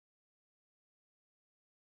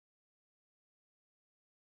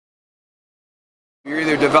You're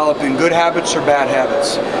either developing good habits or bad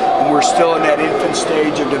habits. And we're still in that infant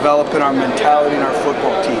stage of developing our mentality and our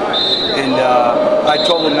football team. And I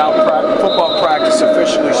told them now football practice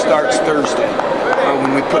officially starts Thursday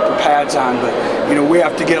when we put the pads on. But, you know, we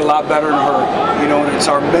have to get a lot better in a hurry. You know, and it's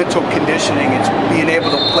our mental conditioning. It's being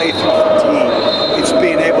able to play through fatigue. It's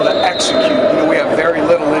being able to execute. You know, we have very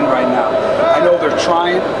little in right now. I know they're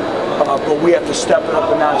trying. But we have to step it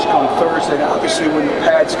up a notch come Thursday. And obviously, when the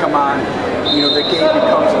pads come on, you know, the game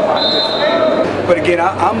becomes a lot different. But again,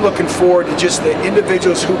 I'm looking forward to just the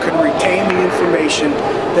individuals who can retain the information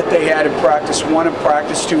that they had in practice, one in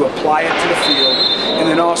practice, to apply it to the field, and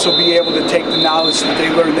then also be able to take the knowledge that they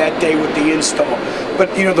learned that day with the install.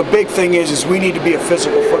 But you know, the big thing is we need to be a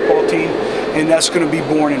physical football team, and that's going to be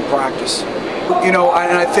born in practice. You know,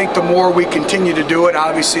 and I think the more we continue to do it,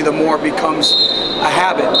 obviously the more it becomes a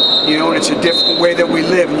habit, you know, and it's a different way that we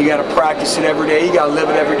live, and you got to practice it every day, you got to live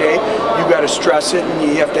it every day, you got to stress it, and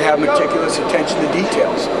you have to have meticulous attention to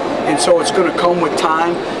details. And so it's going to come with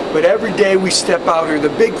time, but every day we step out here,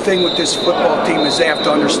 the big thing with this football team is they have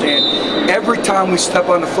to understand, every time we step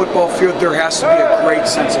on the football field, there has to be a great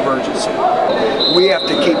sense of urgency. We have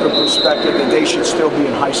to keep in perspective that they should still be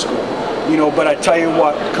in high school. You know, but I tell you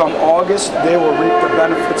what, come August, they will reap the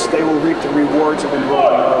benefits, they will reap the rewards of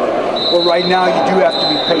enrolling early. Well, right now you do have to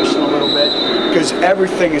be patient a little bit because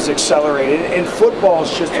everything is accelerated, and football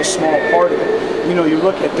is just a small part of it. You know, you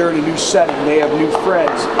look at, they're in a new setting, they have new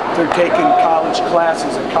friends, they're taking college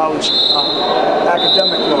classes at college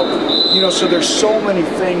academic level. You know, so there's so many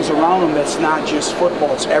things around them that's not just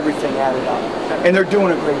football, it's everything added up. And they're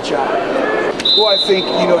doing a great job. Well, I think,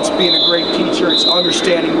 you know, it's being a great teacher, it's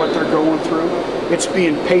understanding what they're going through, it's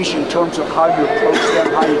being patient in terms of how you approach them,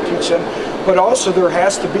 how you teach them, but also there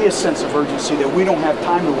has to be a sense of urgency that we don't have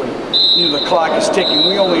time to wait. You know, the clock is ticking.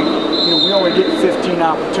 We only get 15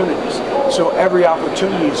 opportunities, so every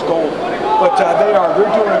opportunity is golden. But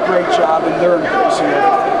they're doing a great job, and they're embracing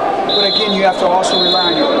everything. But again, you have to also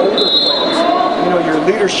rely on your older players. You know, your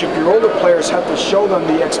leadership, your older players have to show them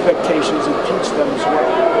the expectations and teach them as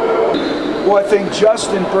well. Well, I think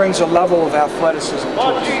Justin brings a level of athleticism to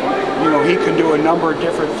us. You know, he can do a number of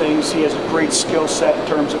different things. He has a great skill set in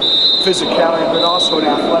terms of physicality, but also an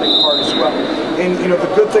athletic part as well. And, you know,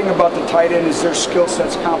 the good thing about the tight end is their skill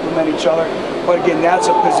sets complement each other. But again, that's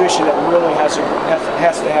a position that really has to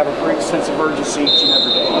have a great sense of urgency each and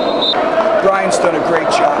every day. Brian's done a great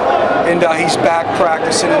job, and he's back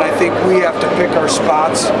practicing, and I think we have to pick our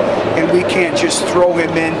spots, and we can't just throw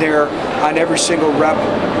him in there on every single rep.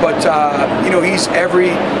 But, you know, he's every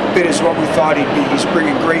bit as what we thought he'd be. He's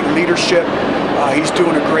bringing great leadership. He's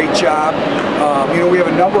doing a great job. You know, we have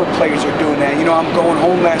a number of players that are doing that. You know, I'm going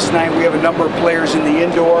home last night. We have a number of players in the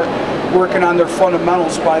indoor working on their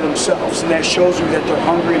fundamentals by themselves, and that shows me that they're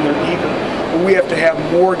hungry and they're eager. But we have to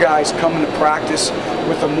have more guys coming to practice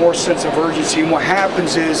with a more sense of urgency. And what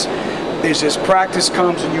happens is as practice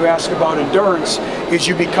comes and you ask about endurance, is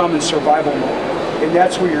you become in survival mode. And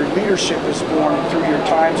that's where your leadership is born through your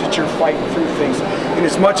times that you're fighting through things. And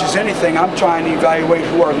as much as anything, I'm trying to evaluate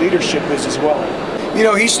who our leadership is as well. You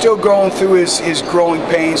know, he's still going through his growing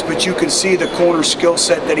pains, but you can see the corner skill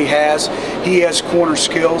set that he has. He has corner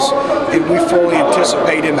skills, and we fully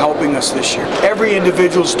anticipate him helping us this year. Every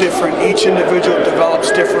individual's different. Each individual develops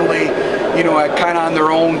differently, you know, kind of on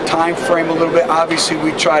their own time frame a little bit. Obviously,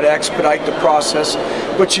 we try to expedite the process,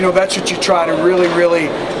 but, you know, that's what you try to really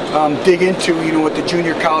dig into, you know, with the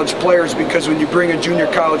junior college players, because when you bring a junior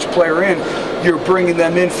college player in, you're bringing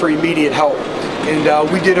them in for immediate help.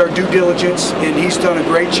 And we did our due diligence, and he's done a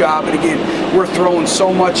great job. And again, we're throwing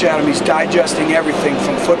so much at him. He's digesting everything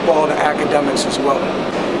from football to academics as well.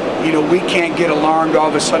 You know, we can't get alarmed all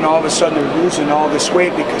of a sudden they're losing all this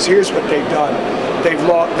weight, because here's what they've done.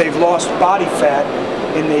 They've lost body fat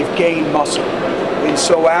and they've gained muscle. And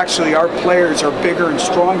so actually our players are bigger and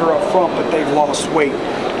stronger up front, but they've lost weight.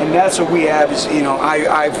 And that's what we have is, you know,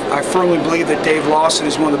 I firmly believe that Dave Lawson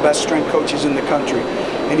is one of the best strength coaches in the country.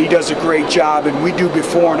 And he does a great job, and we do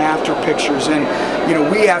before and after pictures. And, you know,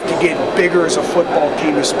 we have to get bigger as a football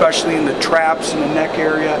team, especially in the traps, in the neck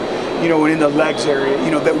area, you know, and in the legs area, you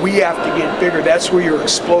know, that we have to get bigger. That's where your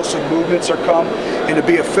explosive movements are come. And to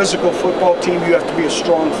be a physical football team, you have to be a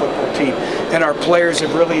strong football team. And our players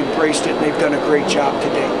have really embraced it, and they've done a great job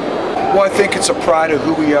today. Well, I think it's a pride of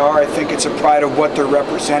who we are. I think it's a pride of what they're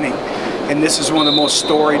representing. And this is one of the most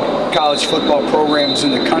storied college football programs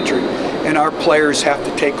in the country. and our players have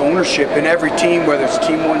to take ownership. And every team, whether it's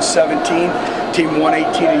Team 117, Team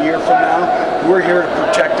 118 a year from now, we're here to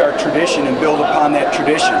protect our tradition and build upon that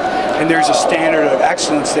tradition. And there's a standard of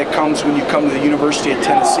excellence that comes when you come to the University of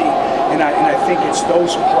Tennessee. And I think it's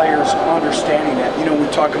those players understanding that. You know, we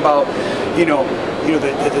talk about,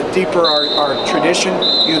 the deeper our tradition,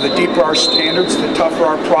 the deeper our standards, the tougher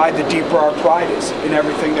our pride, the deeper our pride is in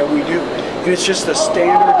everything that we do. And it's just a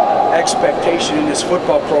standard expectation in this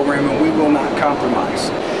football program, and we will not compromise.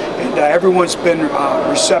 And everyone's been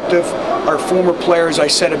receptive. Our former players, I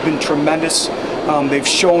said, have been tremendous. They've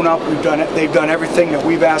shown up. They've done everything that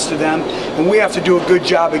we've asked of them, and we have to do a good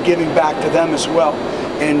job of giving back to them as well.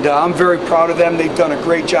 And I'm very proud of them. They've done a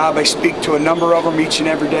great job. I speak to a number of them each and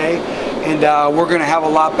every day, and we're going to have a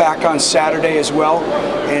lot back on Saturday as well.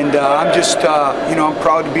 And I'm just, I'm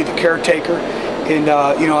proud to be the caretaker. And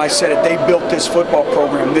I said it. They built this football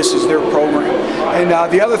program. This is their program. And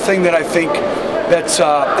the other thing that I think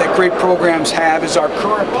that great programs have is our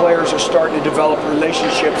current players are starting to develop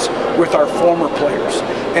relationships with our former players,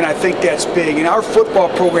 and I think that's big. And our football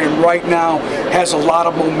program right now has a lot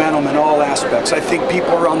of momentum in all aspects. I think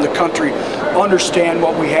people around the country understand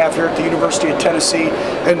what we have here at the University of Tennessee,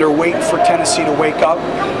 and they're waiting for Tennessee to wake up,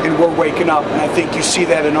 and we're waking up. And I think you see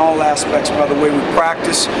that in all aspects, by the way we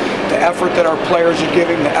practice, the effort that our players are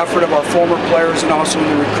giving, the effort of our former players, and also in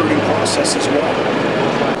the recruiting process as well.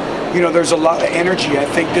 There's a lot of energy. I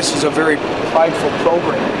think this is a very prideful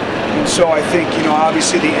program. And so I think,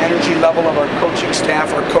 obviously the energy level of our coaching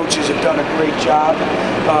staff, our coaches have done a great job.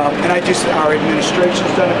 And our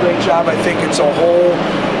administration's done a great job. I think it's a whole,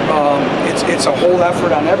 it's a whole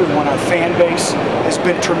effort on everyone. Our fan base has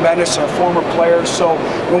been tremendous, our former players. So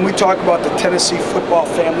when we talk about the Tennessee football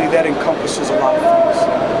family, that encompasses a lot of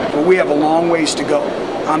things. But we have a long ways to go.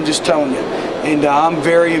 I'm just telling you. And I'm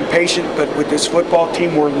very impatient, but with this football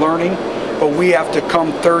team, we're learning. But we have to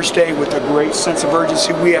come Thursday with a great sense of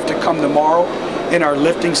urgency. We have to come tomorrow in our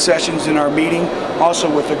lifting sessions, in our meeting,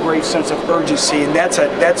 also with a great sense of urgency. And that's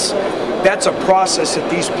a process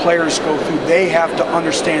that these players go through. They have to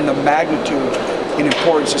understand the magnitude and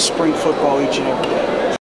importance of spring football each and every day.